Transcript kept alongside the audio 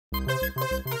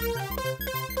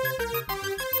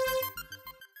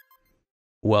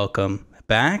Welcome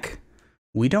back.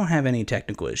 We don't have any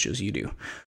technical issues, you do.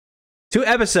 To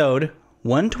episode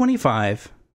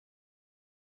 125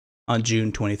 on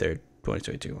June 23rd,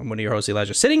 2022. I'm one of your hosts,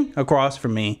 Elijah, sitting across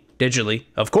from me, digitally,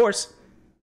 of course,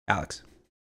 Alex.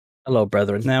 Hello,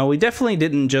 brethren. Now, we definitely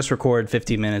didn't just record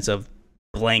 15 minutes of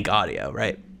blank audio,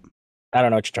 right? I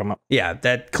don't know what you're talking about. Yeah,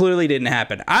 that clearly didn't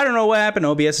happen. I don't know what happened.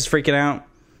 OBS is freaking out.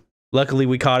 Luckily,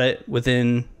 we caught it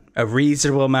within a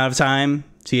reasonable amount of time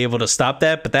to be able to stop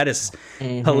that, but that is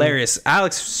hilarious.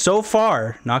 Alex, so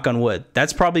far, knock on wood,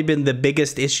 that's probably been the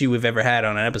biggest issue we've ever had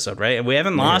on an episode, right? We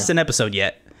haven't lost an episode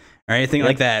yet or anything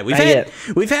like that.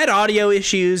 We've had audio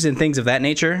issues and things of that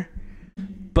nature,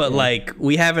 but like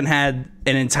we haven't had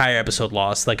an entire episode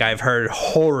lost. Like I've heard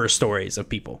horror stories of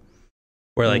people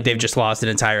where like they've just lost an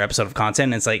entire episode of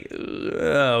content and it's like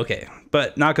okay,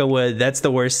 but knock on wood, that's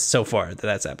the worst so far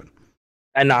that's happened.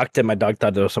 I knocked and my dog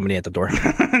thought there was somebody at the door.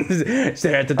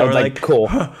 Stare at the door like cool.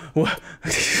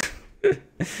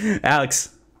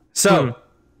 Alex, so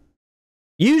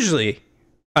usually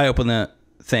I open the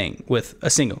thing with a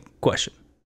single question,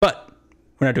 but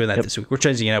we're not doing that this week. We're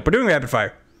changing it up. We're doing rapid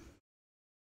fire.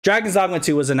 Dragon's Dogma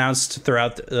 2 was announced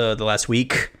throughout the last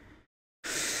week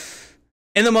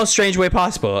in the most strange way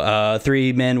possible.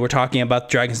 Three men were talking about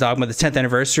Dragon's Dogma, the 10th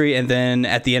anniversary, and then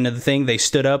at the end of the thing, they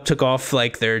stood up, took off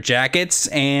like their jackets,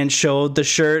 and showed the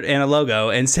shirt and a logo,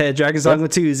 and said Dragon's Dogma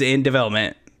 2 is in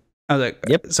development. I was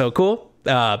like, so cool.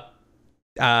 That's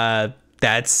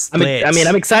lit. I mean,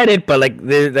 I'm excited, but like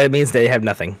that means they have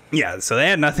nothing. Yeah, so they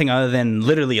had nothing other than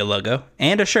literally a logo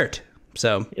and a shirt.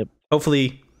 So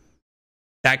hopefully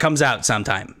that comes out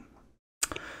sometime.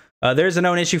 There's a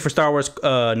known issue for Star Wars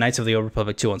Knights of the Old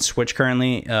Republic 2 on Switch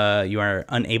currently. You are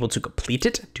unable to complete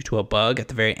it due to a bug at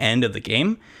the very end of the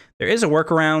game. There is a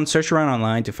workaround. Search around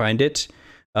online to find it.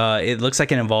 It looks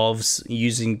like it involves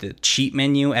using the cheat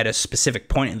menu at a specific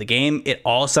point in the game. It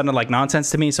all sounded like nonsense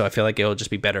to me, so I feel like it'll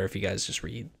just be better if you guys just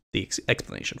read the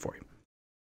explanation for you.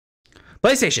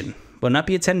 PlayStation will not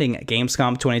be attending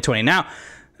Gamescom 2020. Now,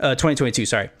 2022,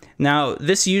 sorry. Now,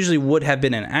 this usually would have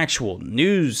been an actual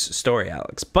news story,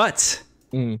 Alex, but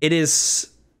it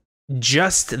is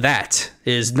just that.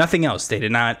 It is nothing else. They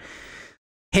did not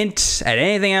hint at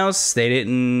anything else. They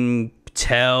didn't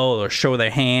tell or show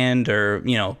their hand or,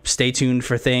 you know, stay tuned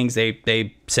for things.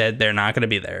 They said they're not going to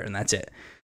be there, and that's it.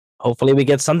 Hopefully we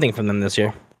get something from them this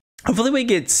year. Hopefully we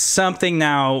get something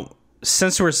now.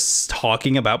 Since we're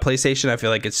talking about PlayStation, I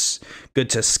feel like it's good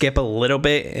to skip a little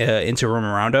bit into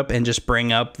Rumor Roundup and just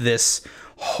bring up this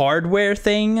hardware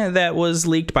thing that was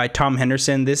leaked by Tom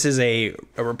Henderson. This is a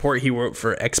report he wrote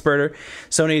for Experter.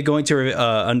 Sony is going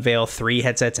to unveil 3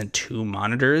 headsets and 2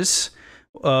 monitors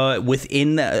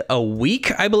within a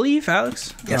week, I believe,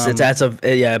 Alex. Yes, it's as of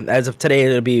today.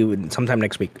 It'll be sometime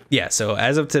next week. Yeah, so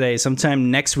as of today,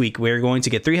 sometime next week, we're going to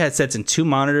get 3 headsets and 2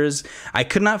 monitors. I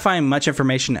could not find much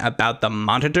information about the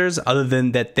monitors other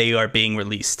than that they are being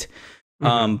released.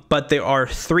 But there are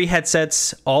 3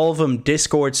 headsets, all of them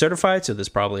Discord certified, so this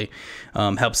probably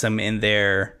helps them in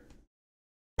their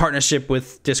partnership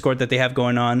with Discord that they have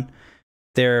going on.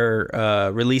 They're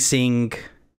releasing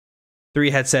 3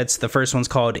 headsets. The first one's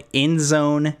called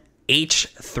InZone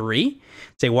H3.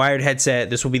 It's a wired headset.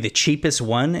 This will be the cheapest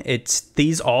one.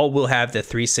 These all will have the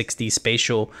 360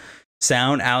 spatial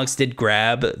sound. Alex did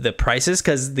grab the prices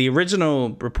because the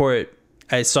original report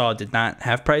I saw did not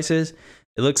have prices.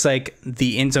 It looks like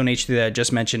the InZone H3 that I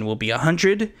just mentioned will be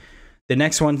 $100. The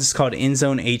next one is called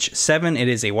InZone H7. It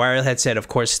is a wired headset, of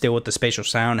course, still with the spatial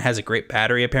sound. It has a great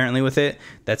battery apparently with it.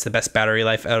 That's the best battery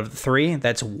life out of the 3.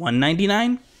 That's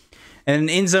 $199. And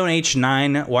an InZone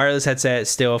H9 wireless headset,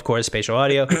 still, of course, spatial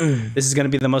audio. This is going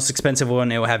to be the most expensive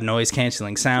one. It will have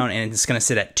noise-canceling sound, and it's going to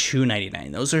sit at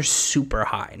 $299. Those are super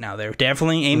high. Now, they're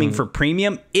definitely aiming for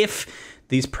premium if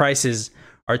these prices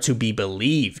are to be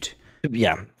believed.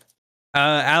 Yeah.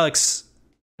 Alex,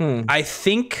 I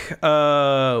think we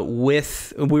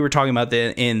were talking about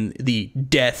in the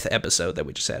death episode that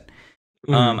we just had.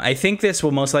 I think this will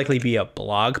most likely be a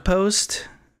blog post.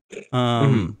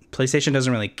 PlayStation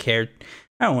doesn't really care.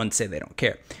 I don't want to say they don't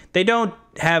care. They don't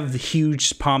have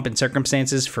huge pomp and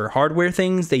circumstances for hardware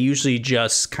things. They usually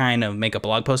just kind of make a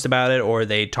blog post about it, or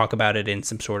they talk about it in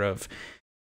some sort of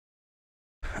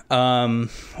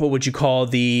what would you call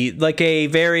like a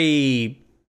very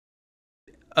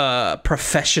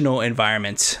professional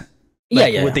environment.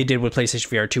 Like what they did with PlayStation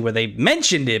VR 2, where they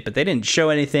mentioned it, but they didn't show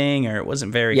anything, or it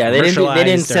wasn't very commercialized. They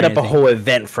didn't set up a whole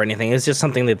event for anything. It's just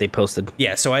something that they posted.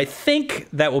 Yeah, so I think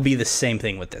that will be the same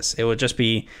thing with this. It will just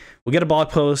be we'll get a blog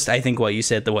post. I think what you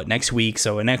said, next week.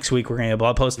 So next week we're gonna get a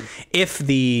blog post. If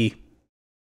the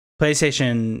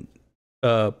PlayStation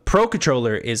Pro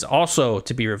controller is also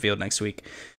to be revealed next week.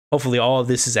 Hopefully all of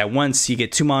this is at once. You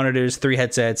get 2 monitors, 3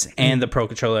 headsets, and the Pro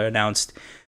controller announced.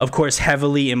 Of course,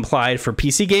 heavily implied for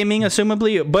PC gaming,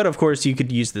 assumably, but of course you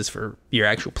could use this for your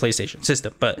actual PlayStation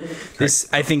system. But this,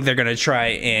 I think they're gonna try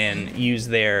and use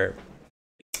their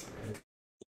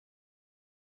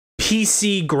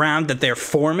PC ground that they're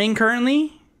forming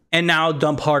currently, and now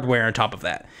dump hardware on top of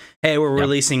that. Hey, we're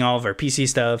releasing all of our PC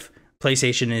stuff.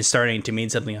 PlayStation is starting to mean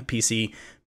something on PC.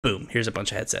 Boom, here's a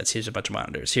bunch of headsets, here's a bunch of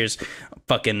monitors, here's a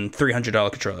fucking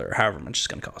 $300 controller, or however much it's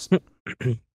gonna cost.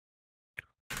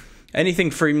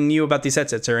 Anything from you about these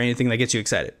headsets, or anything that gets you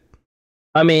excited?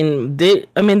 I mean, they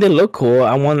look cool.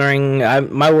 I'm wondering.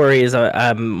 My worry is,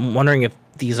 I'm wondering if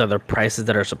these are the prices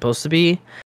that are supposed to be,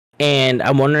 and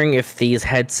I'm wondering if these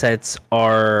headsets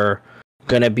are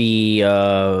gonna be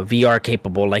VR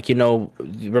capable. Like,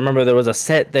 remember there was a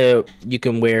set that you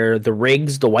can wear, the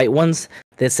rigs, the white ones.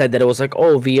 They said that it was like,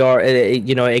 oh, VR.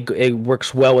 It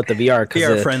works well with the VR because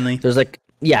VR friendly. There's like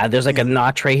a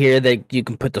notch right here that you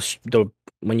can put the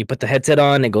when you put the headset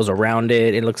on, it goes around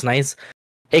it. It looks nice.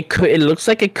 It looks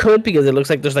like it could, because it looks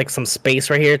like there's like some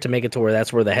space right here to make it to where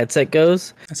that's where the headset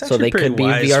goes. So they could be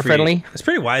VR friendly. It's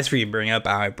pretty wise for you to bring up.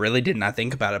 I really did not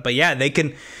think about it, but yeah, they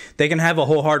can have a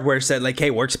whole hardware set like, hey,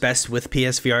 works best with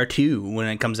PSVR 2 when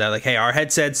it comes out. Like, hey, our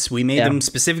headsets, we made them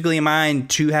specifically in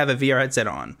mind to have a VR headset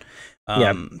on.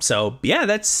 So yeah,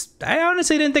 I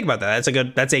honestly didn't think about that.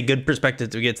 That's a good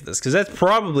perspective to get to this, because that's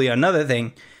probably another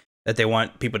thing that they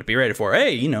want people to be ready for.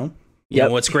 Hey, you know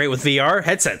what's great with VR?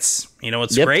 Headsets. You know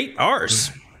what's great?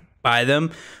 Ours. Buy them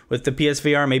with the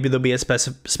PSVR. Maybe there'll be a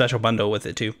special bundle with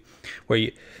it too, where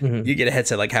you get a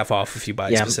headset like half off if you buy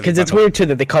a specific because it's weird too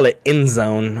that they call it in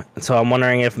zone. So I'm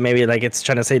wondering if maybe like it's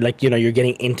trying to say like, you're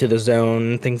getting into the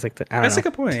zone, things like that. That's a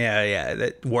good point. Yeah.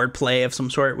 That wordplay of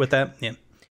some sort with that. Yeah.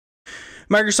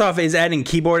 Microsoft is adding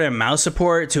keyboard and mouse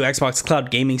support to Xbox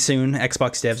Cloud Gaming soon.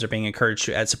 Xbox devs are being encouraged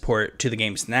to add support to the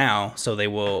games now, so they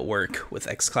will work with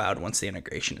xCloud once the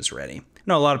integration is ready. I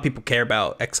know a lot of people care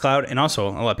about xCloud, and also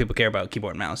a lot of people care about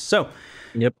keyboard and mouse. So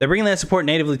they're bringing that support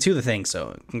natively to the thing,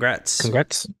 so congrats.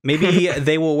 Maybe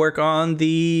they will work on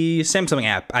the Samsung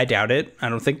app. I doubt it. I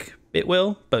don't think it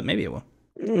will, but maybe it will.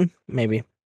 Maybe.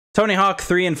 Tony Hawk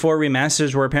 3 and 4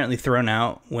 remasters were apparently thrown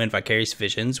out when Vicarious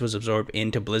Visions was absorbed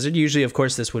into Blizzard. Usually, of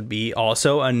course, this would be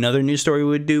also another news story we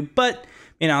would do, but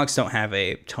me and Alex don't have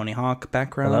a Tony Hawk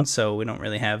background, so we don't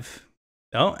really have...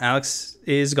 Oh, Alex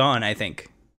is gone, I think.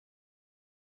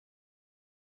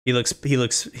 He looks...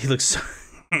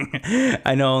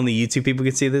 I know only YouTube people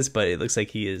can see this, but it looks like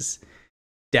he is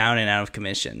down and out of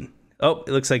commission. Oh,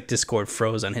 it looks like Discord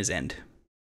froze on his end.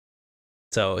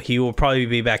 So he will probably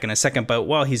be back in a second, but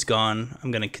while he's gone,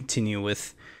 I'm going to continue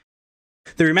with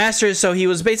the remasters. So he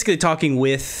was basically talking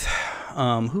with,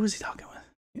 who was he talking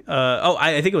with?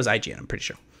 I think it was IGN, I'm pretty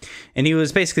sure. And he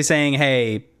was basically saying,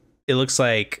 hey, it looks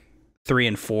like 3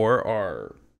 and 4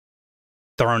 are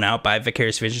thrown out by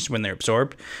Vicarious Visions when they're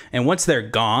absorbed. And once they're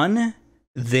gone,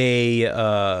 they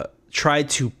tried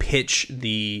to pitch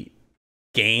the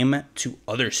game to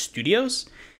other studios,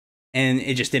 and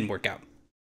it just didn't work out.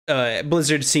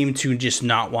 Blizzard seemed to just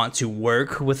not want to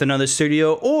work with another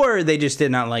studio, or they just did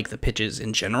not like the pitches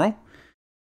in general,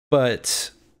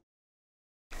 but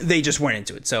they just weren't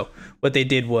into it. So what they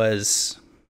did was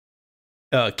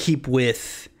keep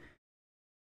with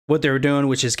what they were doing,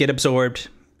 which is get absorbed,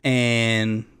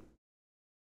 and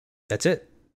that's it.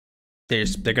 They're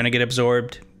going to get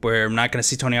absorbed. We're not going to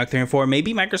see Tony Hawk 3 and 4.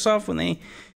 Maybe Microsoft, when they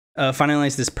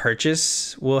finalize this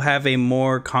purchase, will have a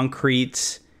more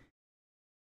concrete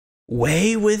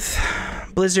way with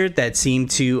Blizzard that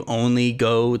seemed to only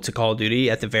go to Call of Duty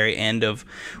at the very end of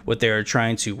what they're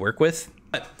trying to work with.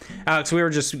 But Alex, we were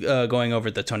just going over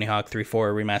the Tony Hawk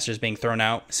 3-4 remasters being thrown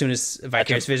out as soon as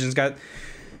Vicarious Visions got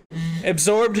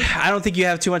absorbed. I don't think you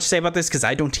have too much to say about this, because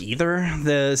I don't either.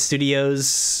 The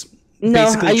studios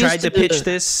basically tried to pitch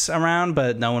this around,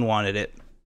 but no one wanted it.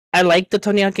 I like the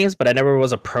Tony Hawk games, but I never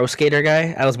was a pro skater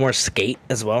guy. I was more skate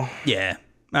as well. Yeah.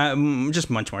 Just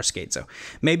much more skate. So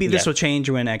maybe this will change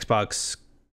when Xbox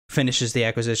finishes the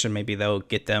acquisition. Maybe they'll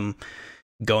get them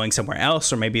going somewhere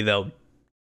else, or maybe they'll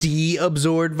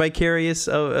de-absorb Vicarious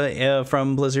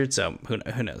from Blizzard. So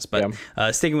who knows? But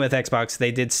sticking with Xbox,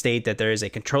 they did state that there is a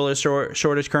controller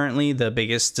shortage currently. The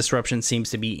biggest disruption seems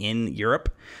to be in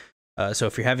Europe. So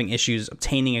if you're having issues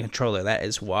obtaining a controller, that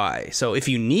is why. So if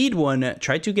you need one,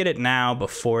 try to get it now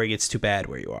before it gets too bad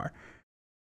where you are.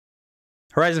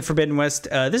 Horizon Forbidden West.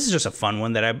 This is just a fun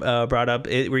one that I brought up.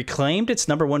 It reclaimed its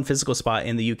 #1 physical spot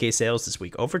in the UK sales this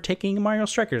week, overtaking Mario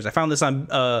Strikers. I found this on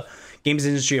Games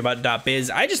Industry about .biz.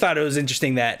 I just thought it was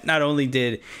interesting that not only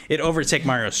did it overtake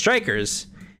Mario Strikers,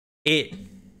 it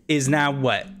is now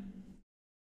what,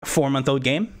 a 4-month-old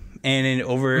game, and it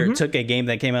overtook a game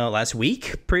that came out last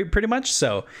week, pretty much.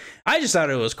 So I just thought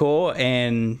it was cool,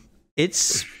 and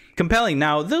it's compelling.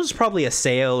 Now, there was probably a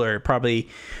sale, or probably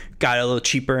got a little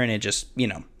cheaper, and it just, you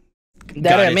know,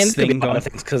 that, I mean, it could be a lot of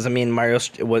things, because I mean, Mario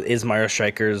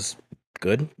Strikers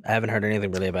good? I haven't heard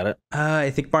anything really about it. I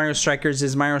think Mario Strikers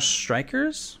is Mario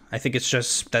Strikers. I think it's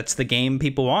just, that's the game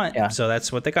people want, so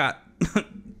that's what they got.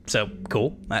 So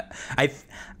cool.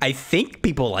 I think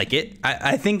people like it.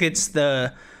 I think it's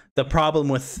the problem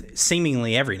with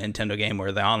seemingly every Nintendo game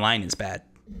where the online is bad.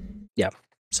 Yeah.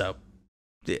 So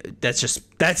that's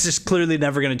just clearly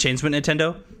never going to change with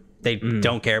Nintendo. They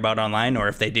don't care about online, or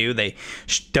if they do, they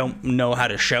don't know how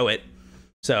to show it.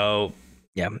 So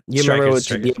yeah, you remember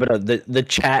the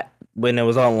chat when it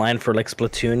was online for like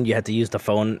Splatoon, you had to use the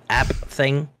phone app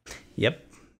thing. Yep,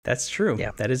 that's true.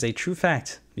 Yeah, that is a true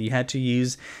fact. You had to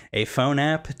use a phone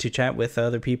app to chat with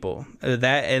other people.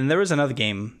 That, and there was another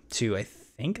game too, I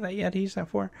think, that you had to use that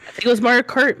for. I think it was Mario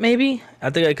Kart, maybe. I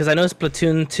think, because I know it's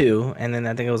Splatoon 2, and then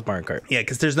I think it was Mario Kart. Yeah,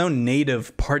 because there's no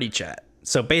native party chat.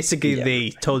 So basically, they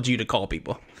told you to call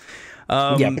people.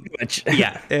 Yeah, pretty much.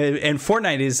 Yeah, and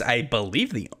Fortnite is, I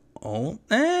believe, the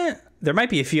there might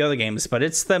be a few other games, but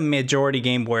it's the majority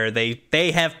game where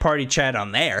they have party chat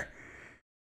on there.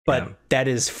 But that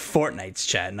is Fortnite's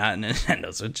chat, not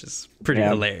Nintendo's, which is pretty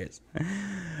hilarious.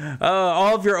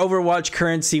 All of your Overwatch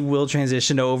currency will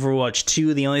transition to Overwatch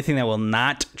 2. The only thing that will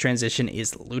not transition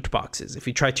is loot boxes. If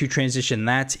you try to transition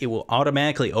that, it will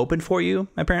automatically open for you,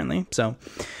 apparently. So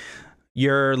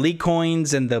your League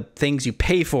coins and the things you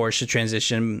pay for should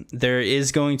transition. There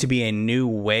is going to be a new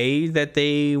way that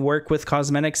they work with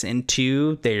cosmetics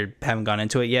into. They haven't gone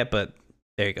into it yet, but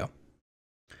there you go.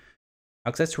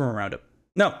 Alex, that's Rumor Roundup.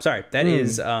 No, sorry. That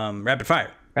is Rapid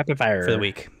Fire. Rapid Fire. For the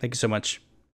week. Thank you so much.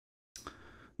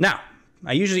 Now,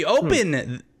 I usually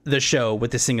open the show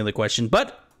with a singular question,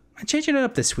 but I'm changing it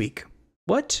up this week.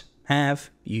 What have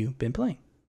you been playing?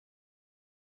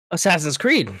 Assassin's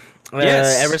Creed.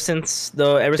 Yes. Ever since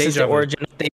the origin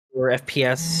update for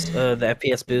FPS, the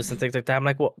FPS boost and things like that, I'm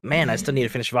like, well, man, I still need to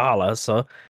finish Valhalla. So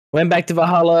went back to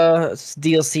Valhalla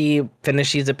DLC,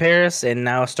 finished Seas of Paris, and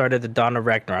now started the Dawn of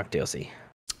Ragnarok DLC.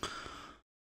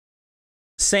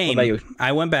 Same. What about you?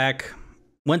 I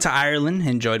went to Ireland,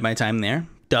 enjoyed my time there,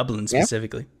 Dublin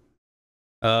specifically.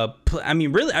 I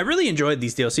mean, I really enjoyed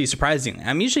these DLCs, surprisingly.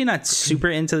 I'm usually not super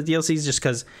into the DLCs just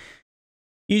because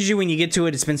usually when you get to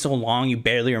it, it's been so long, you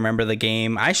barely remember the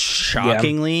game. I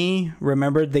shockingly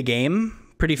remembered the game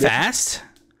pretty fast.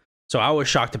 So I was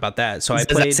shocked about that. So I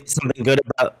played. Does that say something good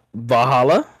about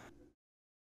Valhalla?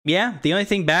 Yeah. The only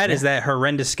thing bad is that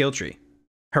horrendous skill tree.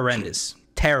 Horrendous.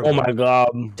 Terrible. Oh my God.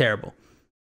 Terrible.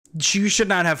 You should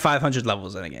not have 500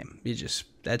 levels in a game.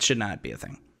 That should not be a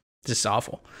thing. Just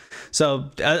awful.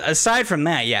 So aside from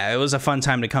that, yeah, it was a fun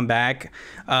time to come back.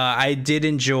 I did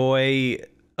enjoy.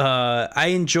 I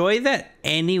enjoy that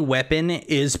any weapon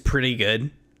is pretty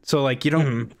good. So like you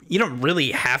don't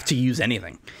really have to use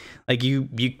anything. Like you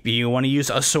want to use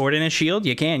a sword and a shield,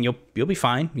 you can. You'll be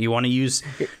fine. You want to use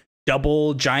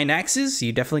double giant axes,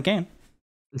 you definitely can.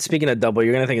 Speaking of double,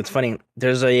 you're gonna think it's funny.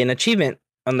 There's an achievement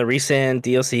on the recent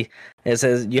DLC. It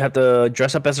says you have to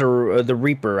dress up as the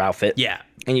Reaper outfit. Yeah,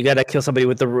 and you gotta kill somebody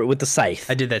with the scythe.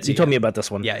 I did that too. You told me about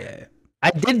this one. Yeah. I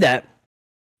did that,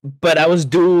 but I was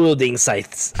dueling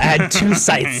scythes. I had 2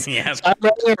 scythes. Yeah, so I'm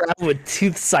running around with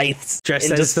 2 scythes,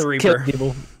 dressed as the Reaper.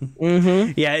 People.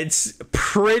 Yeah, it's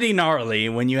pretty gnarly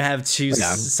when you have 2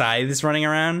 scythes running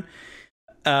around.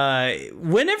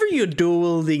 Whenever you're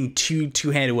dueling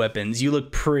two-handed weapons, you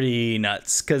look pretty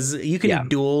nuts because you can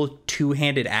duel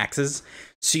 2-handed axes.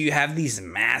 So you have these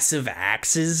massive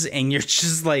axes, and you're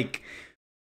just like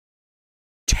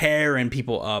tearing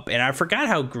people up. And I forgot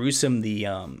how gruesome the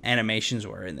animations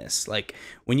were in this. Like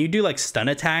when you do like stun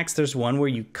attacks, there's one where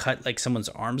you cut like someone's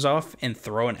arms off and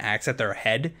throw an axe at their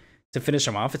head to finish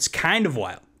them off. It's kind of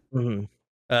wild.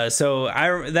 So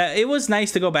it was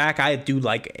nice to go back. I do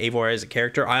like Eivor as a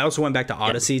character. I also went back to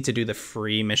Odyssey to do the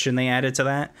free mission they added to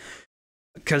that.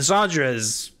 Cassandra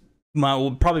is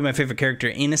probably my favorite character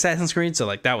in Assassin's Creed, so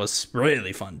like that was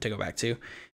really fun to go back to.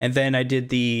 And then I did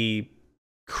the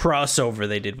crossover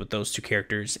they did with those 2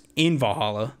 characters in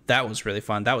Valhalla. That was really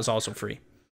fun. That was also free.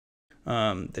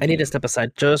 I need to step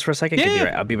aside just for a second.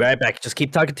 I'll be right back. Just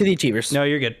keep talking to the achievers. No,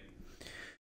 you're good.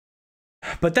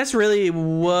 But that's really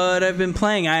what I've been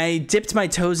playing. I dipped my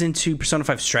toes into Persona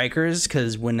 5 Strikers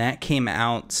because when that came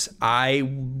out, I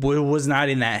was not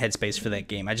in that headspace for that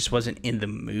game. I just wasn't in the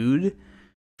mood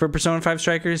for Persona 5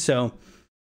 Strikers. So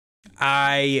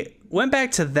I went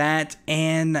back to that,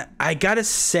 and I gotta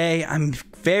say, I'm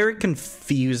very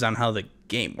confused on how the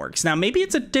game works. Now, maybe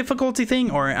it's a difficulty thing,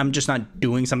 or I'm just not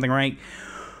doing something right.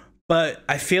 But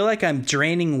I feel like I'm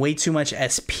draining way too much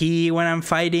SP when I'm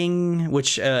fighting,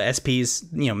 which SP is,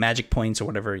 magic points or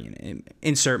whatever.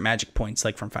 Insert magic points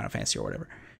like from Final Fantasy or whatever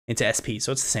into SP.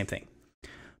 So it's the same thing.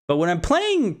 But when I'm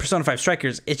playing Persona 5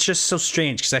 Strikers, it's just so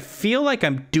strange because I feel like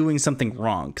I'm doing something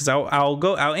wrong. Because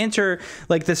I'll enter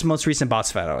like this most recent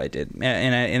boss battle I did,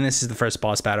 and this is the first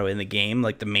boss battle in the game,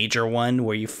 like the major one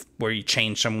where you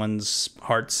change someone's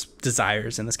heart's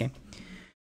desires in this game.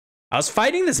 I was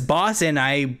fighting this boss and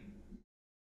I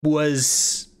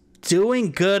was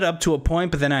doing good up to a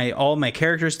point, but then all my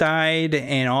characters died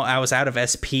and I was out of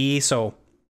SP, so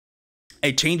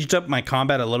I changed up my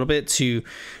combat a little bit to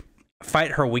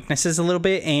fight her weaknesses a little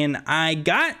bit, and I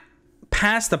got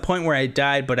past the point where I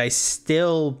died, but I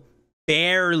still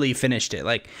barely finished it.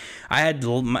 Like, I had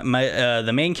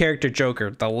the main character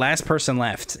Joker, the last person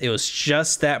left. It was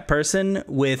just that person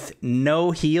with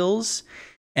no heals,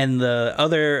 and the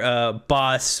other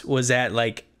boss was at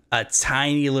like a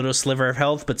tiny little sliver of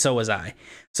health, but so was I.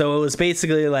 So it was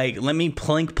basically like, let me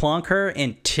plonk her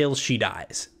until she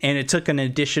dies. And it took an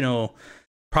additional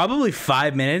probably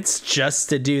 5 minutes just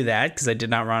to do that, because I did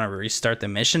not want to restart the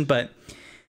mission. But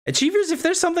Achievers, if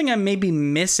there's something I'm maybe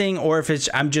missing, or if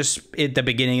I'm just at the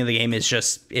beginning of the game,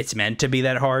 it's meant to be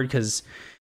that hard, because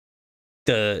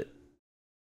to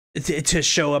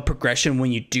show a progression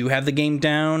when you do have the game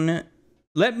down,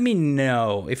 let me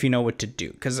know if you know what to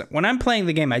do. Because when I'm playing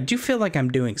the game, I do feel like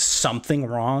I'm doing something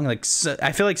wrong. Like,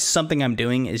 I feel like something I'm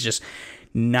doing is just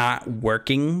not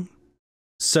working.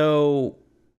 So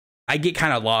I get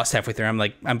kind of lost halfway through.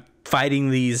 I'm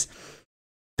fighting these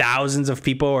thousands of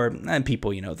people, or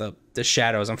people, the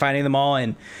shadows. I'm fighting them all,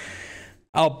 and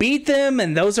I'll beat them,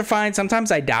 and those are fine.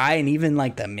 Sometimes I die, and even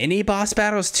like the mini boss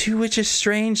battles too, which is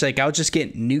strange. Like, I'll just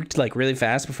get nuked like really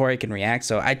fast before I can react.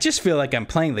 So I just feel like I'm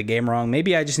playing the game wrong.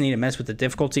 Maybe I just need to mess with the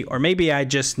difficulty, or maybe I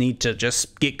just need to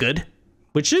just get good,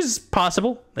 which is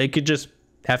possible. They could just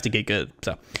have to get good.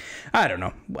 So I don't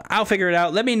know. I'll figure it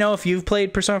out. Let me know if you've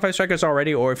played Persona 5 Strikers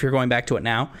already, or if you're going back to it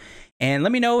now. And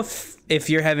let me know if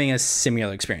you're having a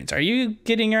similar experience. Are you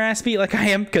getting your ass beat like I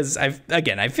am? Because I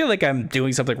feel like I'm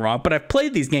doing something wrong, but I've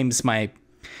played these games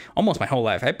almost my whole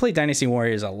life. I played Dynasty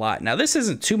Warriors a lot. Now, this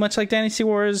isn't too much like Dynasty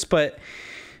Warriors, but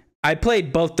I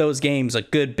played both those games a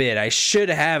good bit. I should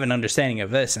have an understanding of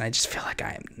this, and I just feel like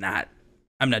I'm not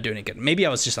doing it good. Maybe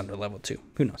I was just under level 2.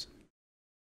 Who knows?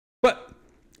 But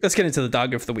let's get into the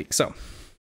dog of the week. So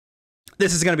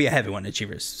this is going to be a heavy one,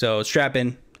 Achievers. So strap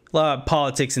in. A lot of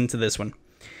politics into this one.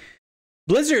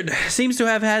 Blizzard seems to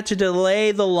have had to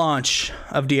delay the launch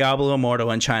of Diablo Immortal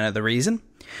in China. The reason?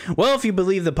 Well, if you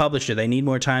believe the publisher, they need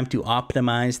more time to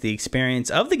optimize the experience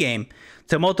of the game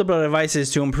to multiple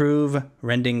devices to improve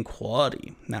rendering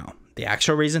quality. Now, the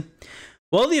actual reason?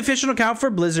 Well, the official account for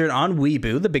Blizzard on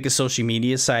Weibo, the biggest social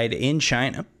media site in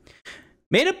China,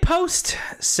 made a post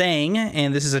saying,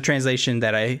 and this is a translation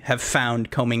that I have found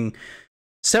combing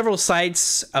several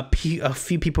sites. A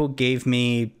few people gave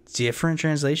me different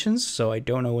translations, so I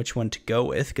don't know which one to go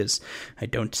with because I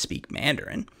don't speak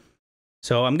Mandarin.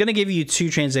 So I'm gonna give you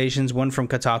two translations, one from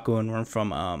Kotaku and one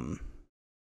from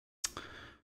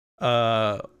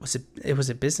was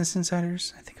it Business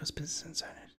Insiders? I think it was Business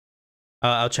Insiders.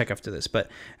 I'll check after this.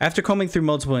 But after combing through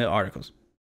multiple articles,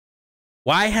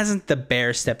 why hasn't the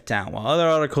bear stepped down? While other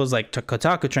articles like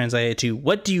Kotaku translated to,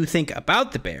 what do you think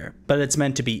about the bear? But it's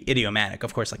meant to be idiomatic,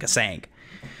 of course, like a saying.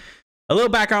 A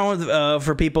little background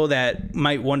for people that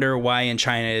might wonder why in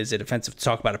China is it offensive to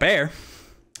talk about a bear.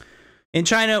 In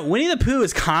China, Winnie the Pooh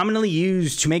is commonly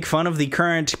used to make fun of the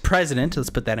current president,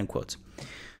 let's put that in quotes,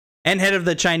 and head of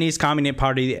the Chinese Communist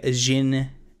Party, Xi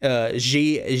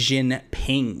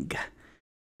Jinping.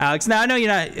 Alex, now I know you're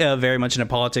not very much into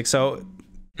politics, so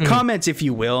comments, if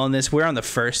you will, on this. We're on the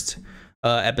first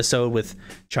episode with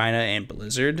China and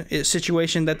Blizzard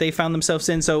situation that they found themselves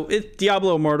in. So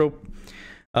Diablo Immortal,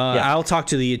 I'll talk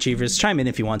to the Achievers. Chime in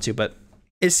if you want to, but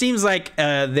it seems like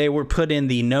they were put in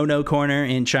the no-no corner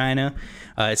in China.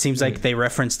 It seems like they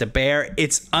referenced a bear.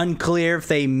 It's unclear if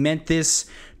they meant this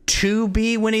to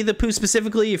be Winnie the Pooh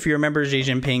specifically. If you remember Xi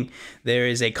Jinping, there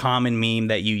is a common meme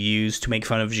that you use to make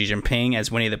fun of Xi Jinping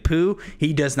as Winnie the Pooh.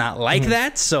 He does not like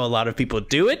that, so a lot of people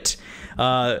do it.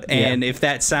 And if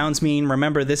that sounds mean,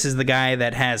 remember, this is the guy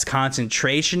that has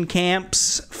concentration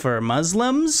camps for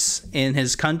Muslims in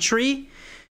his country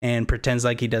and pretends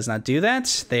like he does not do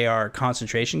that. They are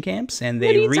concentration camps, and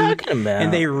they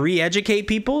re-educate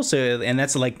people. So, and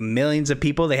that's like millions of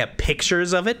people. They have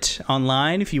pictures of it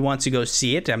online if you want to go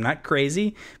see it. I'm not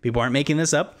crazy. People aren't making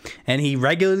this up. And he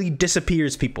regularly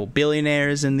disappears people,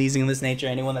 billionaires and these in this nature.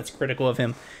 Anyone that's critical of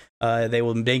him, they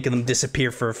will make them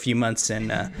disappear for a few months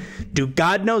and do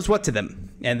God knows what to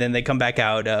them. And then they come back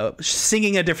out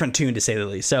singing a different tune, to say the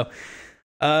least. So,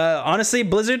 honestly,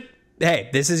 Blizzard,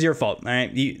 hey, this is your fault. All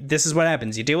right, this is what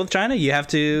happens. You deal with China, you have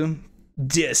to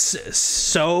reap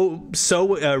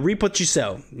what you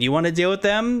sow. You want to deal with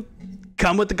them,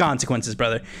 come with the consequences,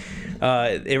 brother.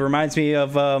 It reminds me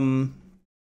of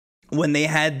when they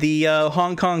had the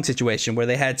Hong Kong situation, where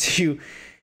they had to,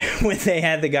 when they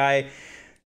had the guy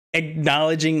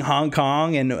acknowledging Hong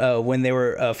Kong, and when they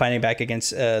were fighting back against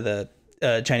the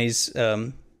Chinese,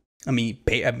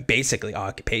 basically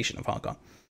occupation of Hong Kong.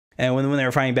 And when they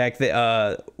were fighting back,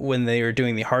 when they were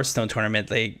doing the Hearthstone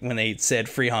tournament, when they said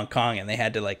free Hong Kong, and they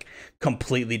had to like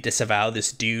completely disavow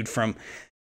this dude from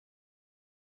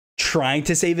trying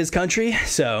to save his country.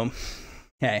 So,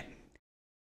 hey,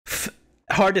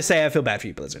 hard to say. I feel bad for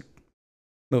you, Blizzard.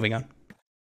 Moving on.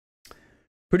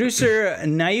 Producer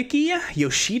Naoki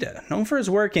Yoshida, known for his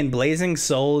work in Blazing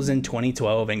Souls in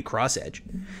 2012 and Cross Edge,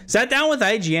 sat down with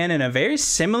IGN in a very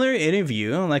similar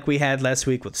interview like we had last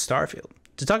week with Starfield,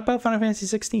 to talk about Final Fantasy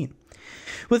 16.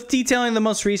 With detailing the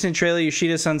most recent trailer,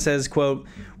 Yoshida-san says, quote,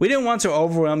 "We didn't want to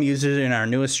overwhelm users in our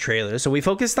newest trailer, so we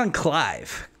focused on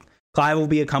Clive. Clive will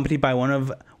be accompanied by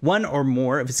one or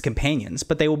more of his companions,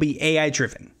 but they will be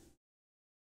AI-driven."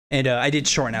 And I did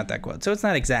shorten out that quote, so it's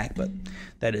not exact, but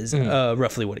that is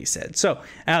roughly what he said. So,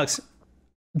 Alex,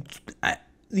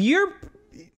 you're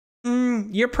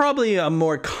probably a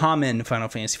more common Final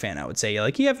Fantasy fan, I would say.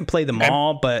 Like, you haven't played them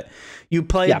all, but you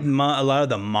played a lot of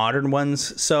the modern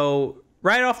ones. So,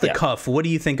 right off the cuff, what do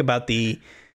you think about the...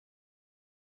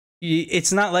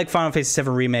 It's not like Final Fantasy VII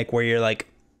Remake, where you're, like,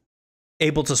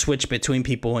 able to switch between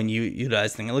people and you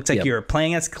utilize things. It looks like you're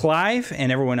playing as Clive,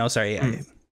 and everyone else are AI.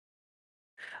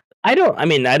 I don't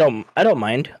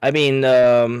mind. I mean,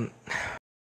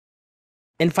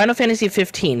 in Final Fantasy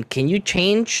 15, can you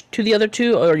change to the other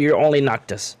two, or you're only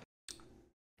Noctis?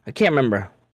 I can't remember.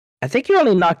 I think you're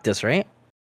only Noctis, right?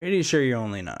 Pretty sure you're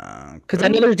only Noctis. Because I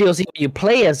know there's DLC where you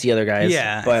play as the other guys.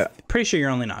 Yeah, but pretty sure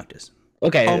you're only Noctis.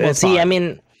 Okay, I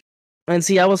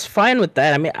was fine with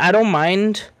that. I mean, I don't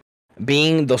mind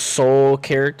being the sole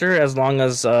character as long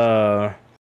as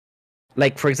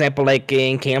like, for example, like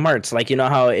in Kingdom Hearts, like, you know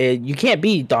how you can't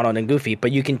be Donald and Goofy,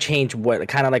 but you can change what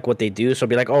kind of like what they do. So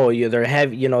be like, oh, they're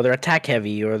heavy, they're attack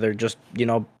heavy, or they're just,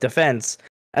 defense.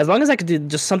 As long as I could do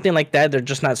just something like that, they're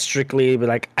just not strictly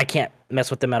like, I can't mess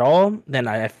with them at all, then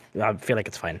I feel like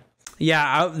it's fine.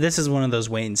 Yeah, this is one of those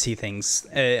wait and see things.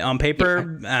 On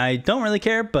paper, I don't really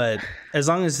care, but as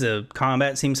long as the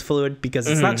combat seems fluid, because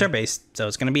it's not turn-based, so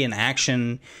it's going to be an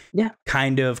action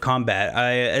kind of combat.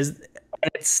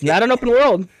 It's not an open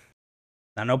world.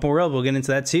 Not an open world. We'll get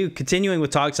into that too. Continuing with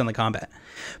talks on the combat.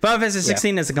 Final Fantasy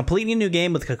 16 is a completely new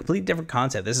game with a completely different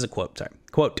concept. This is a quote. Sorry.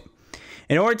 Quote.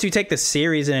 "In order to take the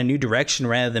series in a new direction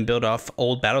rather than build off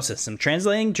old battle system,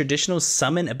 translating traditional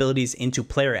summon abilities into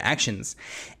player actions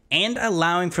and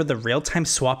allowing for the real-time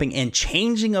swapping and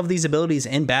changing of these abilities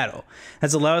in battle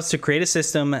has allowed us to create a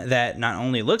system that not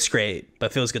only looks great,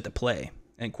 but feels good to play."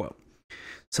 End quote.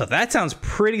 So that sounds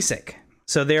pretty sick.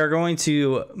 So they are going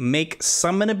to make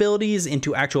summon abilities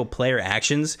into actual player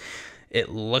actions. It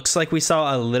looks like we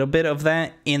saw a little bit of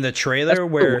that in the trailer,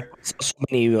 where so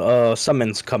many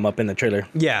summons come up in the trailer.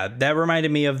 Yeah, that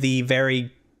reminded me of the very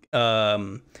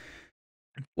what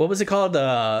was it called?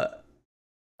 Oh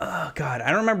God, I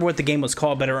don't remember what the game was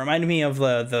called, but it reminded me of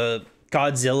the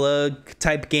Godzilla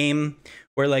type game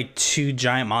where like two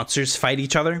giant monsters fight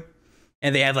each other,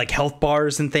 and they have like health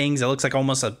bars and things. It looks like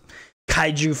almost a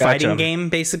kaiju fighting game,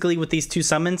 basically, with these two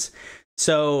summons.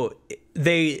 So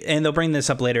they'll bring this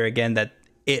up later again, that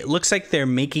it looks like they're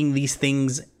making these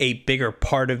things a bigger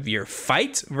part of your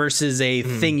fight versus a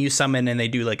thing you summon and they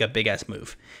do like a big ass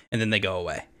move and then they go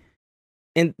away.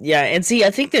 And see,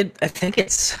 I think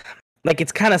it's like,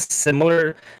 it's kind of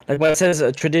similar, like when it says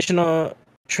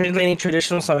translating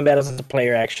traditional summon battles into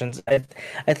player actions.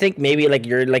 I think maybe like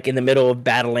you're like in the middle of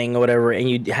battling or whatever, and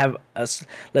you have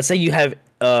let's say you have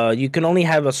you can only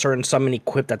have a certain summon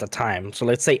equipped at the time. So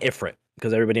let's say Ifrit,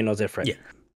 because everybody knows Ifrit. Yeah.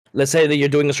 Let's say that you're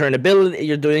doing a certain ability,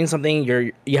 you're doing something,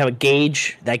 you have a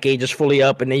gauge, that gauge is fully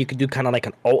up, and then you can do kind of like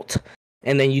an ult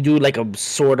and then you do like a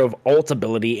sort of ult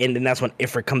ability, and then that's when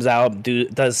Ifrit comes out,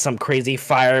 does some crazy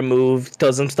fire move,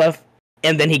 does some stuff,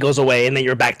 and then he goes away, and then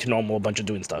you're back to normal, a bunch of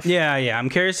doing stuff. Yeah. I'm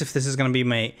curious if this is gonna be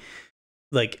my,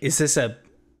 like, is this a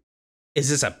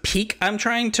peak I'm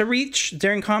trying to reach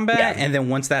during combat, and then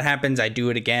once that happens, I do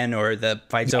it again, or the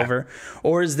fight's over,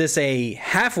 or is this a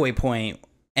halfway point,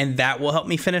 and that will help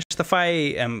me finish the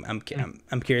fight?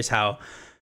 I'm curious how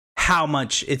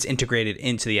much it's integrated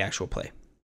into the actual play.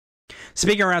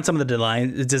 Speaking around some of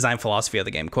the design philosophy of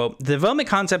the game, quote, the development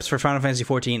concepts for Final Fantasy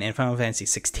XIV and Final Fantasy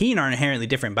XVI are inherently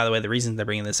different. By the way, the reason they're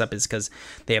bringing this up is because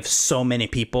they have so many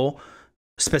people,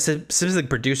 specific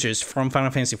producers from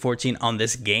Final Fantasy XIV on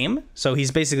this game. So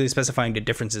he's basically specifying the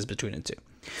differences between the two.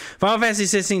 Final Fantasy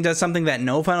XVI does something that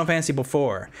no Final Fantasy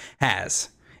before has.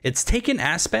 It's taken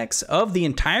aspects of the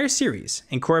entire series,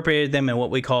 incorporated them in what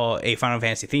we call a Final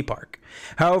Fantasy theme park.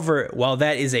 However, while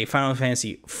that is a Final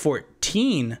Fantasy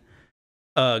XIV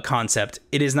concept,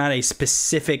 it is not a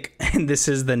specific, and this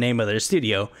is the name of their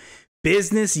studio,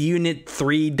 Business Unit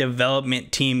 3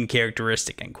 development team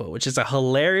characteristic, end quote, which is a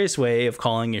hilarious way of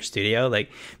calling your studio.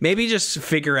 Like, maybe just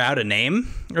figure out a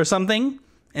name or something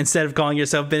instead of calling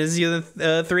yourself Business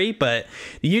Unit 3, but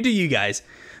you do you guys.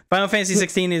 Final Fantasy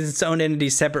XVI is its own entity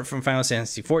separate from Final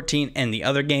Fantasy XIV and the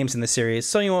other games in the series,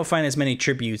 so you won't find as many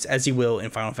tributes as you will in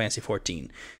Final Fantasy XIV.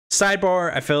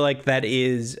 Sidebar, I feel like that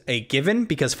is a given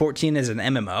because 14 is an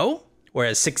MMO,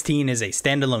 whereas 16 is a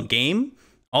standalone game.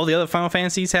 All the other Final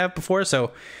Fantasies have before,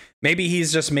 so maybe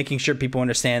he's just making sure people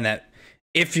understand that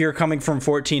if you're coming from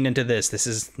 14 into this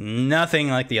is nothing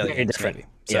like the other games. Maybe.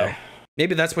 So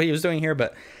maybe that's what he was doing here,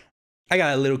 but I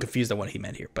got a little confused on what he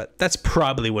meant here, but that's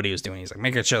probably what he was doing. He's like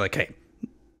making sure, like, hey,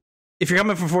 if you're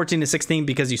coming from 14 to 16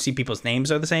 because you see people's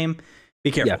names are the same,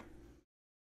 be careful.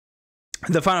 Yeah.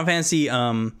 The Final Fantasy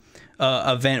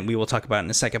event we will talk about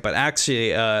in a second, but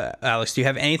actually, Alex, do you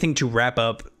have anything to wrap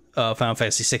up Final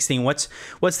Fantasy 16? What's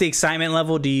the excitement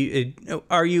level?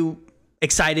 Are you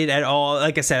excited at all?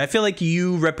 Like I said, I feel like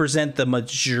you represent the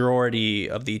majority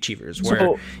of the achievers,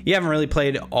 where you haven't really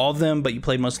played all of them, but you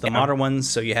played most of the modern ones,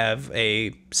 so you have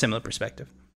a similar perspective.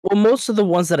 Well, most of the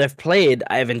ones that I've played,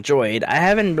 I've enjoyed. I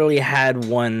haven't had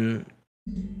one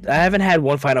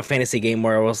Final Fantasy game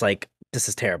where I was like, this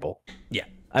is terrible. Yeah.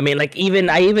 I mean, like,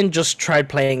 I even just tried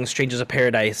playing Strangers of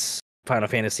Paradise Final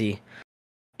Fantasy,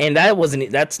 and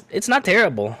it's not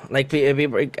terrible. Like,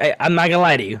 I'm not gonna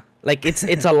lie to you. Like, it's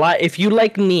a lot. If you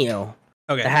like Neo,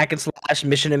 the hack and slash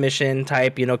mission to mission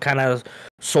type, kind of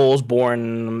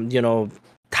Soulsborne,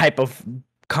 type of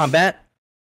combat,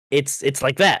 it's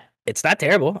like that. It's not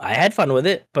terrible. I had fun with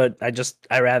it, but I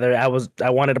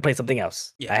wanted to play something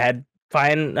else. Yeah. I had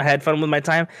fun with my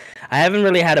time. I haven't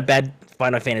really had a bad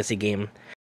Final Fantasy game.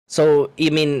 So,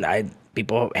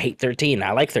 people hate 13.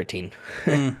 I like 13.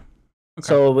 Okay.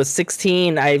 So with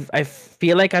 16, I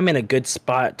feel like I'm in a good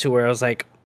spot to where I was like,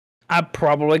 I'm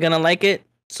probably gonna like it.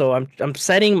 So I'm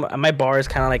setting my bar is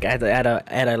kind of like at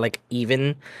a like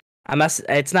even.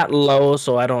 It's not low,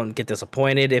 so I don't get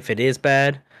disappointed if it is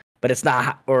bad. But it's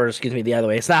not, or excuse me, the other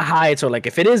way. It's not high, so like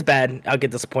if it is bad, I'll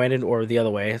get disappointed, or the other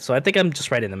way. So I think I'm just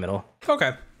right in the middle.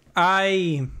 Okay,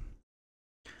 I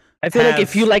feel like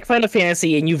if you like Final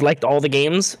Fantasy and you've liked all the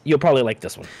games, you'll probably like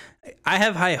this one. I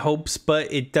have high hopes,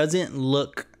 but it doesn't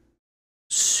look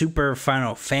super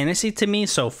Final Fantasy to me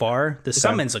so far. The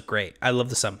summons look great. I love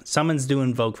the summons. Summons do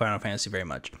invoke Final Fantasy very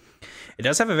much. It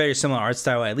does have a very similar art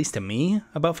style, at least to me,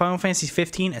 about Final Fantasy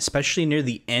 15, especially near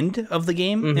the end of the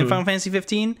game in Final Fantasy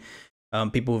 15.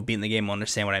 People who've beaten the game will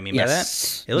understand what I mean by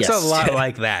that. It looks a lot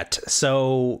like that.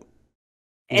 So,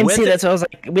 and see, that's what I was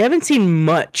like. We haven't seen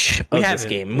much of this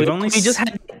game. We just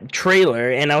had a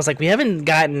trailer, and I was like, we haven't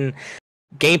gotten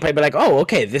gameplay, but like, oh,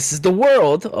 okay, this is the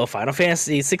world of Final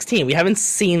Fantasy 16. We haven't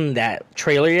seen that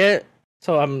trailer yet,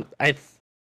 so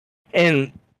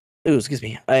excuse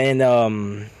me,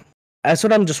 and that's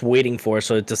what I'm just waiting for.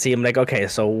 So to see, I'm like, okay,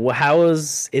 so how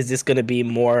is this gonna be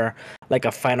more like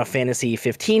a Final Fantasy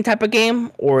 15 type of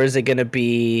game, or is it gonna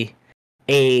be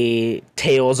a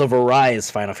Tales of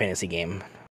Arise Final Fantasy game,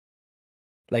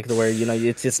 like the where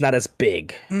it's not as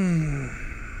big.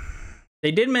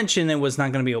 They did mention it was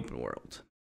not going to be open world.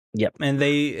 Yep, and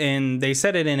they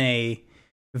said it in a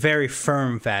very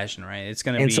firm fashion, right? It's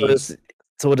going to be.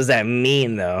 So what does that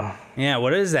mean, though? Yeah, what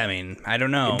does that mean? I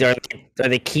don't know. Are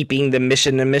they keeping the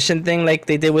mission to mission thing like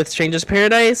they did with Strangers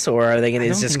Paradise, or are they?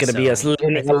 Is just going to be a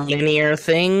linear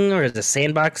thing, or is it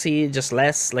sandboxy, just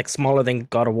less like smaller than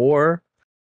God of War?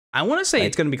 I want to say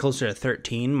it's going to be closer to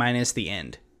 13 minus the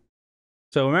end.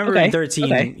 So remember in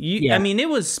 13, I mean, it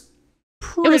was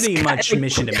pretty much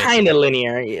mission to mission. Kind of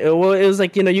linear. Well, it was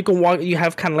like, you know, you can walk. You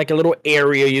have kind of like a little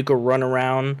area you could run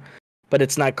around, but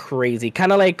it's not crazy.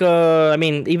 Kind of like I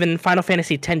mean, even Final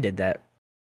Fantasy X did that.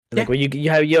 Like where you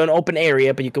have an open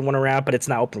area, but you can run around, but it's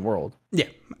not open world. Yeah,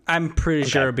 I'm pretty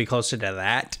sure it'd be closer to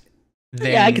that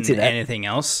than I could see that. Anything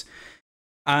else.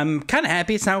 I'm kind of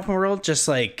happy it's not open world, just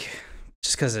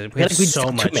because we have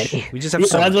so much. We just have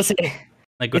so much.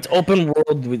 Like it's open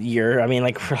world with year. I mean,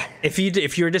 like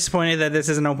if you're disappointed that this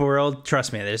isn't open world,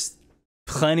 trust me, there's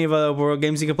plenty of other open world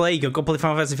games you can play. You could go play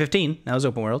Final Fantasy 15. That was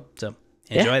open world, so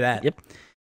enjoy that. Yep.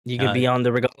 You could be on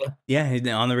the Regalia.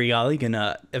 Yeah, on the Regalia, you can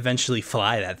eventually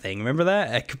fly that thing. Remember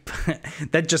that?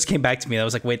 That just came back to me. I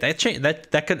was like, wait, that changed.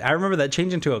 That could. I remember that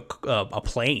changed into a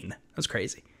plane. That was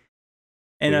crazy.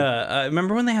 And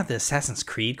remember when they had the Assassin's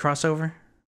Creed crossover?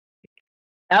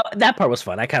 That part was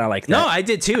fun. I kind of liked that. No, I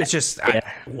did too. It's just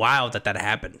wow that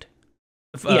happened.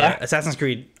 Assassin's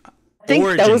Creed. I think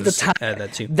Origins, that was the time.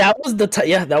 That too. That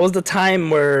was the time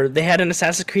where they had an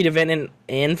Assassin's Creed event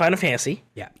in Final Fantasy.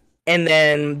 Yeah. And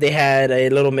then they had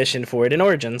a little mission for it in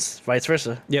Origins, vice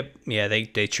versa. Yep. Yeah, they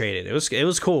traded. It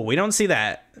was cool. We don't see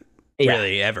that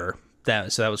really ever.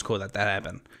 So that was cool that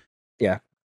happened. Yeah.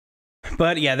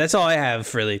 But yeah, that's all I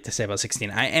have really to say about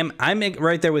 16. I'm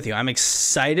right there with you. I'm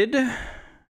excited,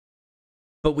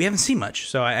 but we haven't seen much.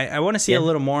 So I want to see a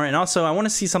little more, and also I want to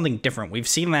see something different. We've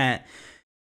seen that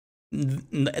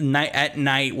at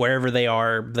night wherever they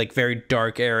are, like very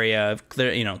dark area,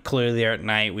 clearly they're at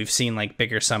night. We've seen like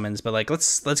bigger summons, but like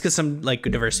let's get some like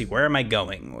diversity. Where am I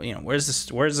going? Where's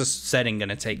this setting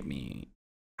gonna take me?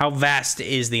 How vast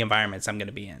is the environments I'm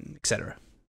gonna be in, etc.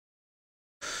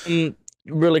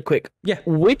 Really quick,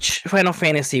 which Final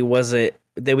Fantasy was it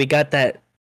that we got that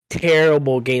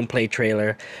terrible gameplay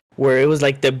trailer where it was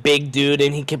like the big dude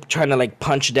and he kept trying to like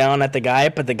punch down at the guy,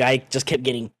 but the guy just kept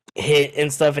getting hit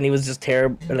and stuff, and he was just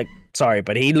terrible. Like, sorry,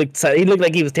 but he looked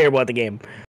like he was terrible at the game.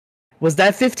 Was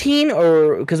that 15,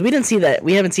 or because we didn't see that?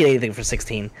 We haven't seen anything for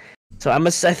 16, so I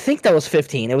think that was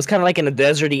 15. It was kind of like in a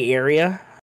deserty area.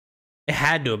 It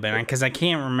had to have been, because I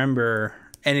can't remember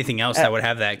anything else that would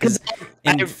have that. Because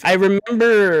I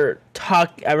remember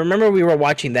we were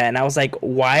watching that, and I was like,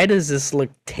 why does this look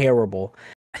terrible?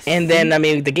 And then I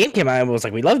mean, the game came out, and I was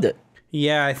like, we loved it.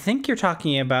 Yeah, I think you're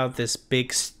talking about this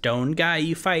big stone guy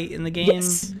you fight in the game.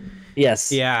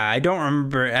 Yes. Yeah, I don't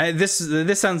remember. This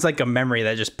sounds like a memory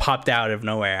that just popped out of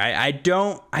nowhere.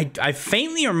 I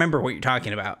faintly remember what you're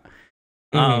talking about.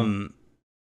 I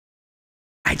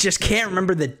just can't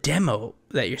remember the demo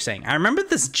that you're saying. I remember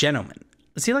this gentleman.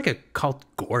 Was he like called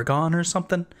Gorgon or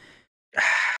something?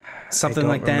 Something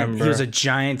like that. He was a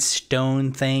giant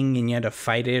stone thing, and you had to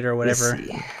fight it or whatever.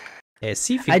 Yeah,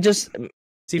 see if you,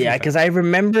 because I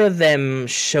remember them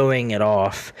showing it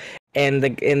off, and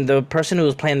the person who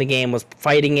was playing the game was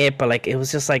fighting it, but like it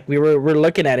was just like we're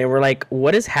looking at it, we're like,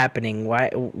 what is happening? Why?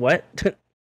 What?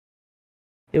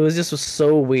 It was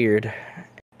so weird,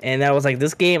 and I was like,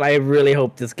 this game. I really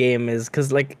hope this game is,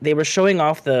 because like they were showing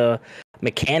off the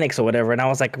mechanics or whatever, and I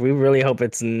was like, we really hope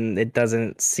it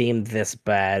doesn't seem this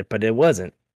bad, but it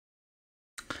wasn't.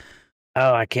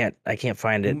 Oh, I can't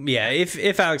find it. Yeah,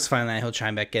 if Alex finds that, he'll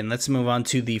chime back in. Let's move on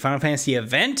to the Final Fantasy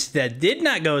event that did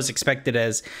not go as expected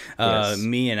as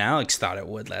me and Alex thought it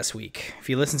would last week. If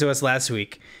you listened to us last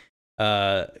week,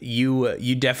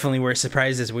 you definitely were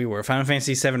surprised as we were. Final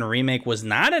Fantasy VII Remake was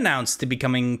not announced to be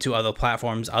coming to other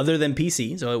platforms other than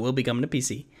PC, so it will be coming to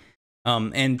PC.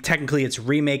 And technically it's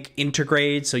Remake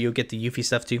Intergrade, so you'll get the Yuffie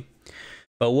stuff too.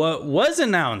 But what was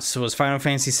announced was Final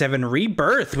Fantasy VII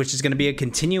Rebirth, which is going to be a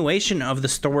continuation of the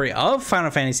story of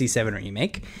Final Fantasy VII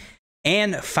Remake,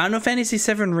 and Final Fantasy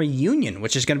VII Reunion,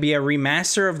 which is going to be a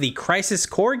remaster of the Crisis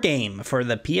Core game for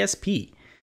the PSP.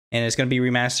 And it's going to be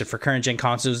remastered for current-gen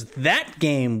consoles. That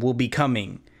game will be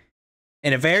coming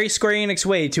in a very Square Enix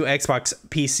way to Xbox,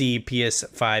 PC,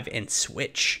 PS5, and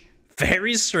Switch.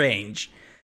 Very strange.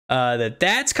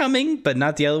 That's coming, but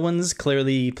not the other ones.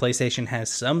 Clearly, PlayStation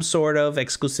has some sort of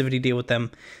exclusivity deal with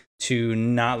them to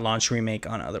not launch Remake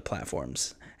on other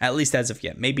platforms, at least as of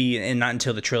yet. Maybe and not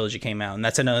until the trilogy came out. And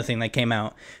that's another thing that came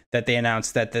out, that they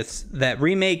announced that that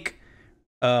Remake,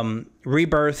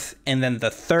 Rebirth, and then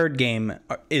the third game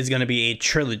is going to be a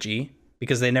trilogy,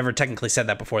 because they never technically said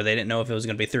that before. They didn't know if it was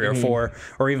going to be 3 or 4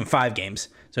 or even 5 games.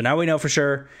 So now we know for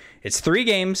sure it's 3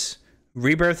 games.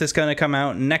 Rebirth is going to come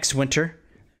out next winter.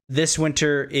 This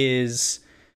winter is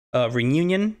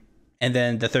Reunion, and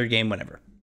then the third game whenever.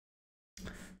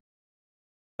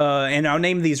 And I'll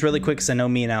name these really quick because I know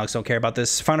me and Alex don't care about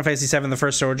this. Final Fantasy VII: The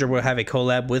First Soldier will have a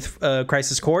collab with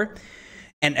Crisis Core.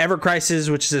 And Ever Crisis,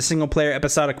 which is a single-player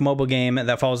episodic mobile game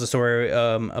that follows the story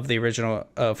of the original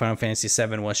Final Fantasy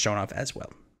VII, was shown off as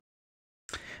well.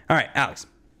 All right, Alex.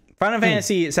 Final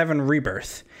Fantasy VII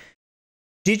Rebirth.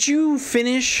 Did you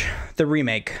finish the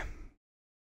remake?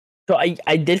 So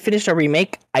I did finish the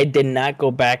remake. I did not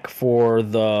go back for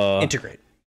the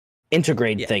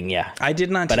integrate thing. Yeah, I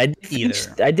did not. But I did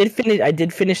either. I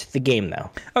did finish the game though.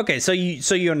 Okay, so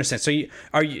you understand. So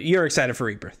you're excited for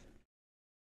Rebirth?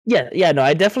 Yeah. No,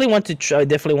 I definitely want to. I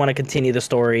definitely want to continue the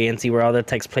story and see where all that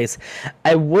takes place.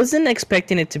 I wasn't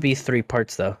expecting it to be 3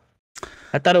 parts though.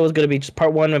 I thought it was going to be just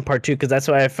part 1 and part 2 because that's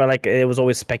why I felt like it was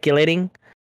always speculating.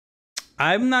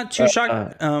 I'm not too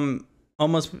shocked.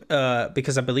 Almost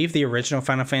because I believe the original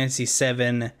Final Fantasy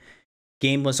VII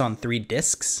game was on 3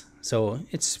 discs, so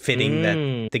it's fitting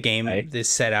that the game is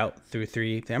set out through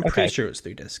 3. I'm pretty sure it was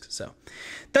 3 discs, so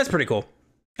that's pretty cool.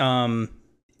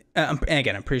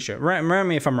 Again, I'm pretty sure. Remind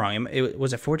me if I'm wrong.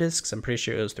 Was it 4 discs? I'm pretty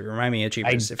sure it was 3. Remind me,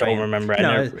 Achievers. I don't remember.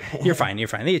 No, you're fine. You're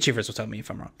fine. The Achievers will tell me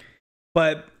if I'm wrong.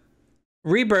 But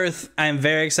Rebirth, I'm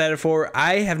very excited for.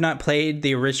 I have not played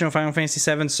the original Final Fantasy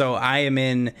VII, so I am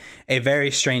in a very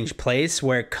strange place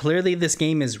where clearly this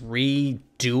game is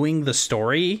redoing the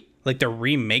story. Like they're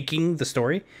remaking the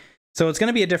story. So it's going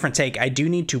to be a different take. I do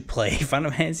need to play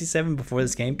Final Fantasy VII before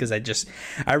this game because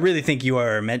I really think you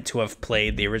are meant to have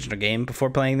played the original game before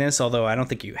playing this, although I don't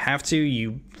think you have to.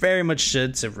 You very much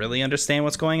should to really understand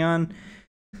what's going on.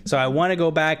 So I want to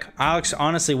go back. Alex,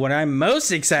 honestly, what I'm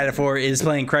most excited for is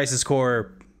playing Crisis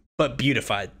Core, but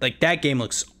beautified. Like that game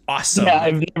looks awesome. Yeah,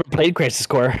 I've never played Crisis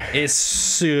Core. It's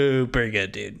super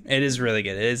good, dude. It is really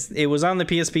good. It was on the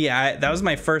PSP. That was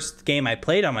my first game I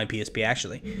played on my PSP,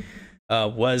 actually.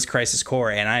 Was Crisis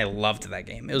Core, and I loved that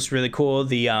game. It was really cool.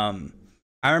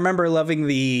 I remember loving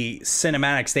the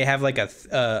cinematics. They have like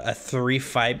a 3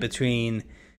 fight between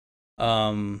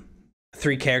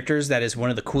 3 characters. That is one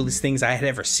of the coolest things I had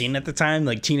ever seen at the time.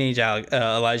 Like teenage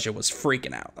Elijah was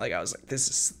freaking out. Like I was like, this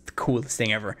is the coolest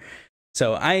thing ever.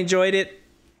 So I enjoyed it.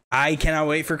 I cannot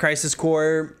wait for Crisis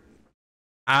Core.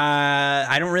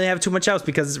 I don't really have too much else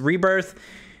because Rebirth,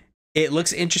 it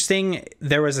looks interesting.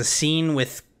 There was a scene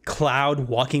with Cloud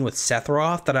walking with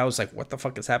Sephiroth that I was like, what the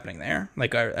fuck is happening there?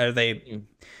 Like, are they,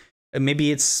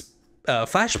 maybe it's a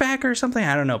flashback or something?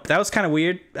 I don't know. But that was kind of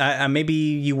weird. Maybe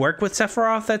you work with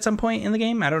Sephiroth at some point in the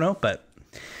game. I don't know, but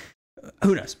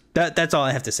who knows? That's all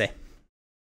I have to say.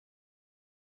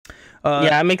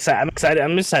 Yeah, I'm excited.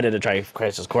 I'm excited to try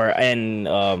Crisis Core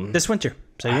and this winter.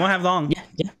 So you won't have long.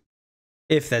 Yeah.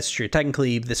 If that's true.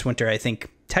 Technically, this winter, I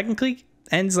think,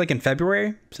 ends like in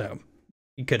February. So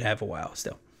you could have a while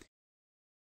still.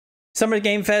 Summer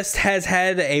Game Fest has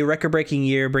had a record-breaking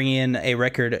year, bringing in a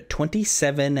record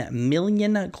 27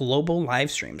 million global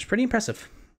live streams. Pretty impressive.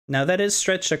 Now, that is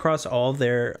stretched across all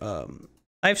their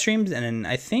live streams, and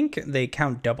I think they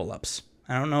count double-ups.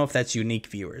 I don't know if that's unique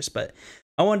viewers, but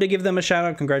I wanted to give them a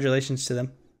shout-out. Congratulations to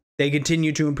them. They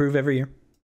continue to improve every year.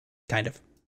 Kind of.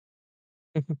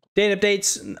 Date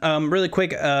updates, really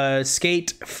quick.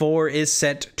 Skate 4 is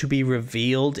set to be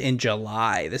revealed in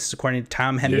July. This is according to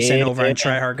Tom Henderson over on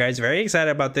Tryhard Guys. Very excited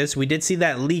about this. We did see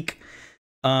that leak.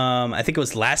 I think it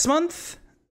was last month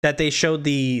that they showed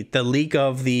the leak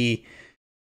of the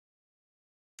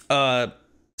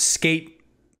Skate.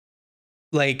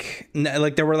 Like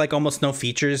there were like almost no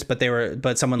features, but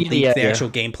someone leaked the actual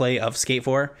gameplay of Skate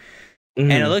 4. And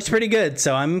it looks pretty good,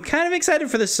 so I'm kind of excited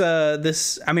for this.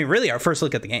 I mean, really, our first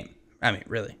look at the game. I mean,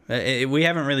 really, we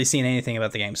haven't really seen anything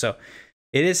about the game, so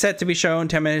it is set to be shown.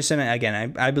 10 minutes in.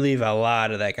 Again, I believe a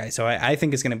lot of that guy, so I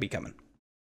think it's going to be coming.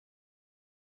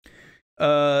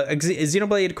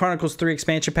 Xenoblade Chronicles 3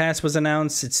 expansion pass was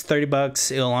announced. It's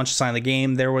 $30. It'll launch aside the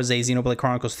game. There was a Xenoblade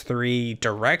Chronicles 3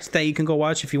 direct that you can go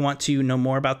watch if you want to know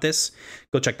more about this.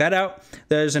 Go check that out.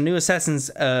 There's a new Assassin's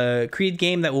Creed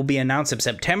game that will be announced in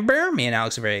September. Me and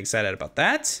Alex are very excited about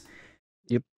that.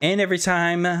 Yep. And every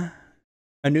time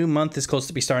a new month is close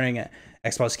to be starting,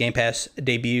 Xbox Game Pass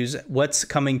debuts. What's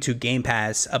coming to Game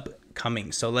Pass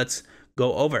upcoming? So let's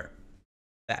go over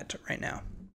that right now.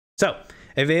 So,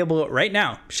 available right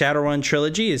now, Shadowrun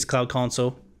Trilogy is cloud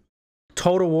console.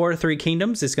 Total War 3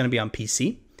 Kingdoms is going to be on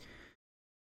PC.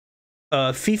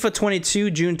 FIFA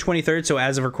 22, June 23rd. So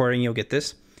as of recording, you'll get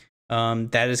this.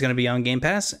 That is going to be on Game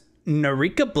Pass.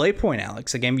 Narika Bladepoint,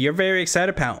 Alex. A game you're very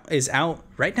excited about is out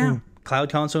right now. Cloud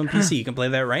console and PC. You can play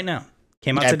that right now.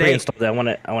 Came out I today. pre-installed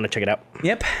it. I want to check it out.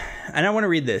 Yep. And I want to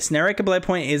read this. Naraka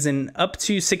Blightpoint is an up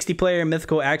to 60 player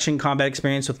mythical action combat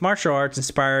experience with martial arts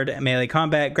inspired melee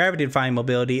combat, gravity defying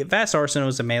mobility, vast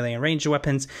arsenals of melee and ranged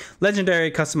weapons,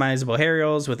 legendary customizable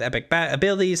aerials with epic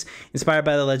abilities inspired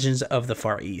by the legends of the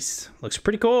Far East. Looks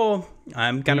pretty cool.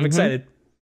 I'm kind of excited.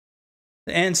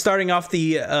 And starting off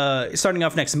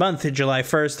next month, July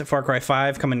 1st, Far Cry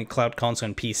 5 coming to cloud console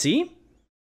and PC.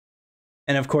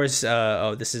 And of course,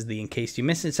 this is the in case you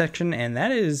missed it section, and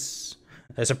that's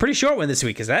a pretty short one this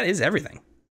week because that is everything.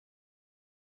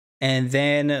 And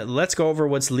then let's go over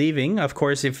what's leaving. Of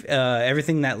course, if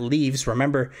everything that leaves,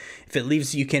 remember, if it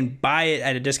leaves, you can buy it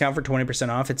at a discount for 20%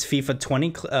 off. It's FIFA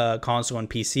 20 console and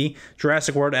PC,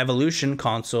 Jurassic World Evolution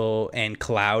console and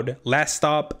cloud, Last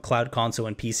Stop cloud console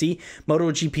and PC,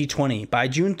 MotoGP 20. By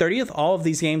June 30th, all of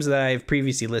these games that I've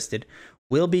previously listed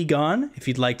will be gone. If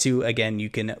you'd like to, again, you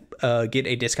can get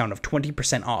a discount of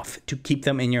 20% off to keep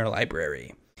them in your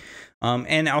library.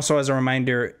 And also as a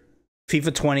reminder,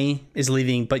 FIFA 20 is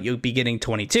leaving, but you'll be getting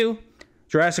 22.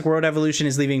 Jurassic World Evolution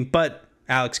is leaving, but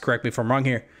Alex, correct me if I'm wrong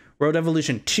here. World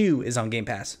Evolution 2 is on Game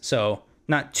Pass, so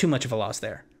not too much of a loss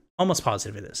there. Almost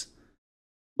positive it is.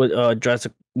 With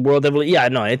Jurassic World Evolution, yeah,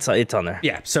 no, it's on there.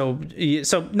 Yeah, so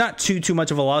not too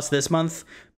much of a loss this month.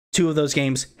 2 of those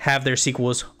games have their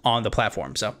sequels on the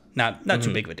platform, so not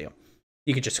too big of a deal.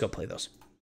 You could just go play those.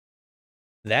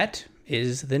 That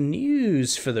is the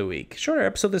news for the week. Shorter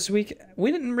episode this week.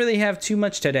 We didn't really have too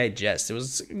much to digest. It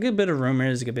was a good bit of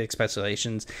rumors, a good bit of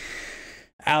speculations.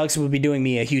 Alex will be doing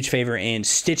me a huge favor in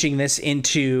stitching this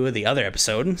into the other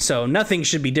episode, so nothing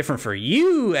should be different for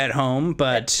you at home,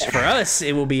 but for us,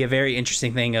 it will be a very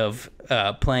interesting thing of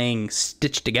playing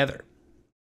Stitch Together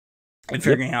and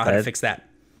figuring out how to fix that.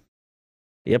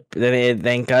 Yep,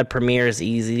 thank God Premiere is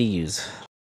easy to use.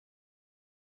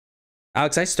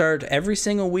 Alex, I start every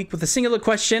single week with a singular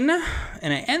question,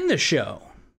 and I end the show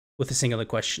with a singular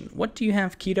question. What do you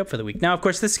have keyed up for the week? Now, of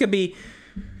course, this could be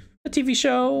a TV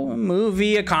show, a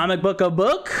movie, a comic book,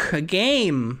 a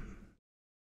game,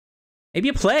 maybe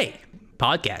a play,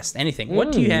 podcast, anything.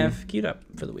 What do you have queued up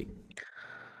for the week?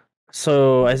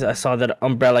 So I saw that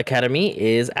Umbrella Academy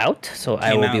is out, so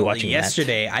I will be watching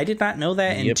yesterday. that. I did not know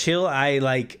that until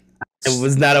I I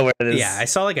was not aware of this. Yeah, I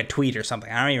saw like a tweet or something.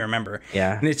 I don't even remember.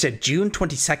 Yeah. And it said June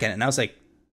 22nd, and I was like,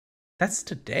 that's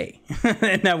today.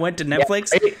 And I went to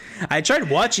Netflix. Yeah, I tried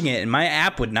watching it, and my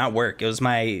app would not work. It was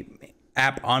my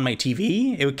app on my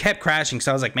TV. It kept crashing,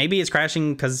 so I was like, maybe it's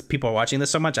crashing because people are watching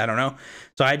this so much. I don't know.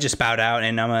 So I just bowed out,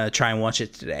 and I'm going to try and watch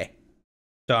it today.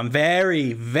 So I'm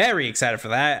very, very excited for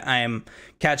that. I am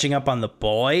catching up on The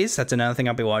Boys. That's another thing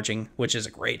I'll be watching, which is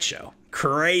a great show.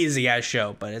 Crazy ass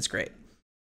show, but it's great.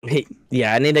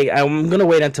 Yeah, I'm gonna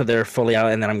wait until they're fully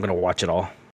out, and then I'm gonna watch it all.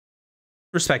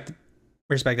 Respect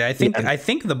it. I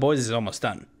think The Boys is almost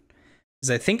done,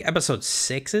 because I think episode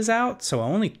 6 is out, so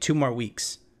only 2 more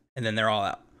weeks, and then they're all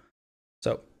out.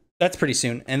 So that's pretty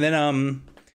soon. And then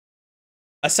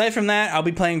aside from that, I'll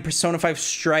be playing Persona 5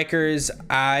 Strikers.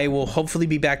 I will hopefully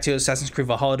be back to Assassin's Creed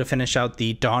Valhalla to finish out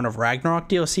the Dawn of Ragnarok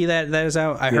DLC that is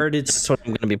out. I heard that's what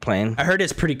I'm gonna be playing. I heard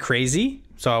it's pretty crazy.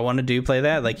 So I want to play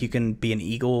that. Like, you can be an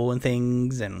eagle and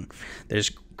things, and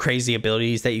there's crazy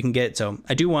abilities that you can get. So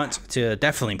I do want to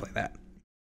definitely play that.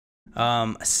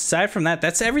 Aside from that,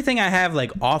 that's everything I have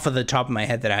like off of the top of my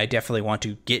head that I definitely want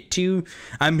to get to.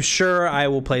 I'm sure I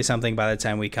will play something by the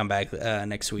time we come back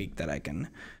next week that I can.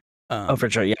 For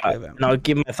sure, yeah. And I'll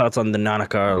give my thoughts on the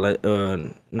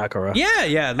Nakara.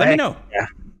 Yeah. Let me know. Yeah.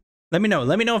 Let me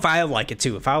know if I like it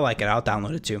too. If I like it, I'll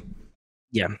download it too.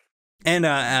 Yeah. And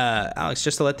Alex,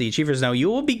 just to let the Achievers know, you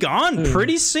will be gone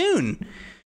pretty soon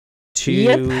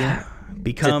to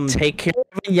become to take care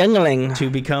of a youngling,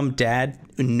 to become dad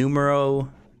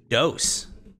numero dos.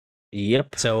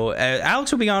 Yep. So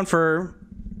Alex will be gone for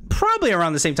probably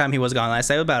around the same time he was gone last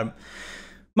time, about a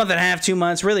month and a half, 2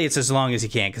 months. Really, it's as long as you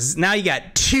can, because now you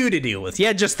got 2 to deal with.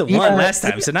 Yeah, just the one last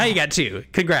time, so now you got 2.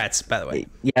 Congrats, by the way.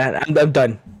 Yeah, I'm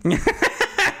done.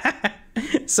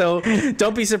 So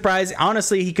don't be surprised.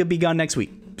 Honestly, he could be gone next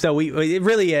week. So we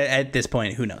really, at this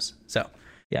point, who knows? So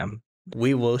yeah,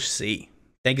 we will see.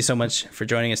 Thank you so much for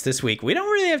joining us this week. We don't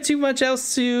really have too much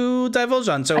else to divulge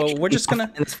on, so we're just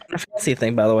gonna. It's a Final Fantasy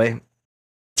thing, by the way.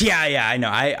 Yeah, I know.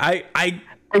 I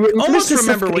almost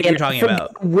remember what you're talking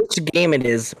about. Which game it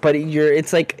is, but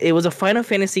it's like it was a Final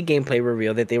Fantasy gameplay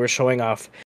reveal that they were showing off,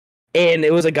 and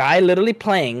it was a guy literally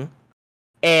playing,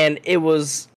 and it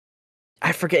was.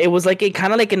 I forget. It was like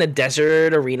kind of like in a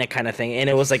desert arena kind of thing, and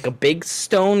it was like a big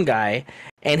stone guy,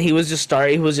 and he was just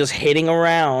hitting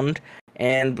around,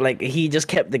 and like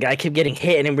the guy kept getting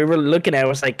hit, and we were looking at it,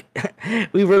 was like,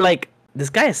 we were like, this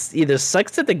guy either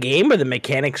sucks at the game or the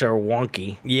mechanics are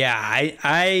wonky. Yeah,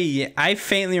 I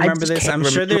faintly remember this. I'm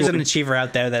sure there's an achiever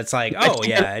out there that's like, oh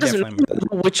yeah, I definitely remember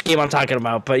that. Which game I'm talking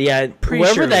about, but yeah, Pretty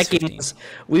wherever sure that game was,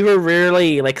 we were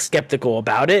really like skeptical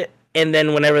about it, and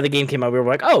then whenever the game came out, we were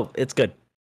like, oh, it's good.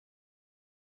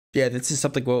 Yeah, this is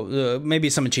something. Well, maybe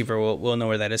some achiever will know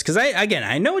where that is, because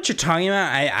I know what you're talking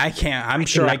about. I can't. I'm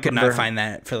sure I could not find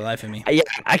that for the life of me. Yeah,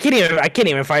 I can't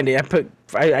even find it.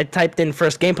 I typed in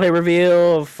first gameplay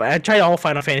reveal. I tried all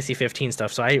Final Fantasy 15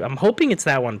 stuff, so I'm hoping it's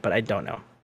that one, but I don't know.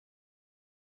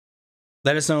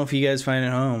 Let us know if you guys find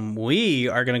it home. We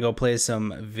are gonna go play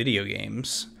some video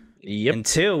games. Yep.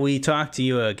 Until we talk to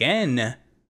you again.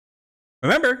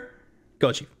 Remember,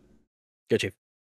 go Chief. Go Chief.